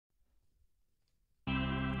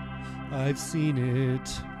I've seen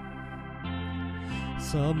it.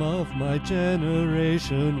 Some of my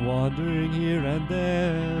generation wandering here and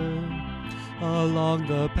there, along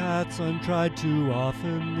the paths untried, too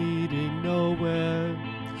often leading nowhere,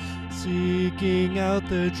 seeking out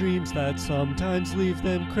their dreams that sometimes leave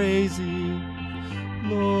them crazy,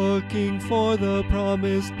 looking for the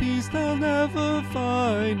promised peace they'll never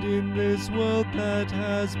find in this world that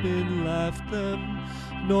has been left them.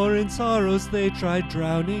 Nor in sorrows they tried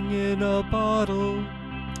drowning in a bottle.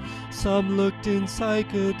 Some looked in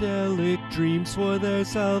psychedelic dreams for their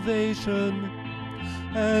salvation,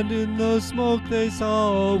 and in the smoke they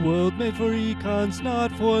saw a world made for econs,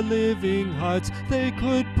 not for living hearts. They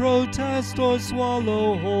could protest or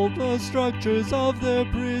swallow whole the structures of their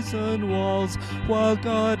prison walls, while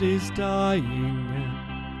God is dying.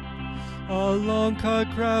 Along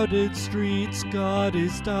car-crowded streets, God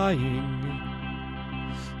is dying.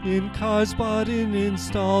 In cars bought in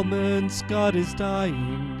installments, God is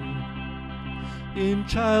dying. In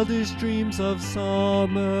childish dreams of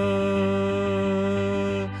summer,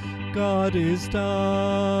 God is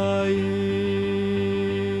dying.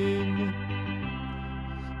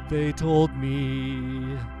 They told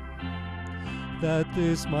me that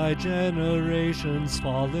this my generation's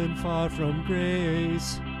fallen far from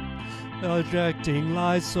grace, ejecting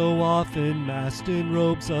lies so often masked in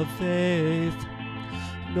robes of faith.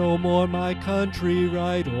 No more my country,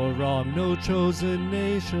 right or wrong, no chosen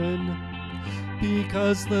nation,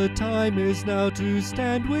 because the time is now to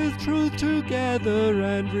stand with truth together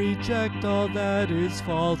and reject all that is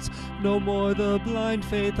false. No more the blind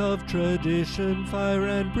faith of tradition, fire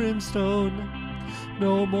and brimstone.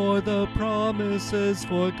 No more the promises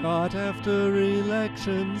forgot after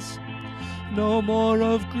elections. No more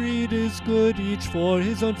of greed is good, each for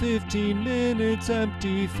his own 15 minutes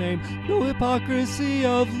empty fame. No hypocrisy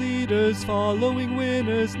of leaders following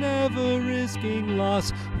winners, never risking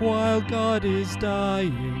loss while God is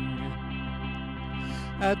dying.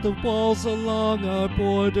 At the walls along our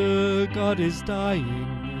border, God is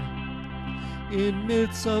dying. In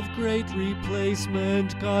myths of great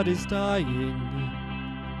replacement, God is dying.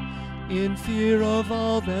 In fear of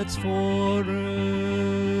all that's foreign,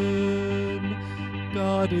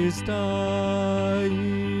 God is dying.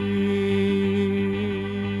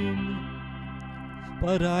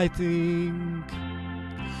 But I think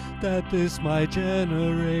that this my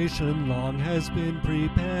generation long has been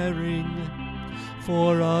preparing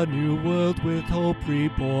for a new world with hope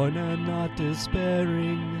reborn and not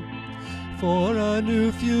despairing, for a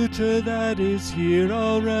new future that is here,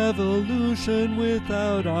 a revolution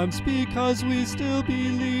without arms, because we still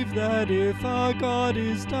believe that if our God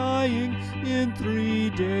is dying, in 3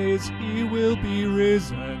 days he will be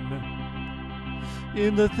risen.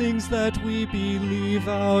 In the things that we believe,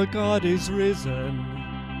 our God is risen.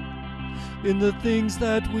 In the things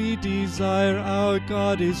that we desire, our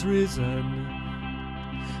God is risen.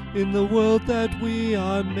 In the world that we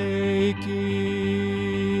are making,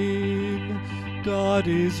 God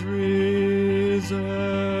is risen.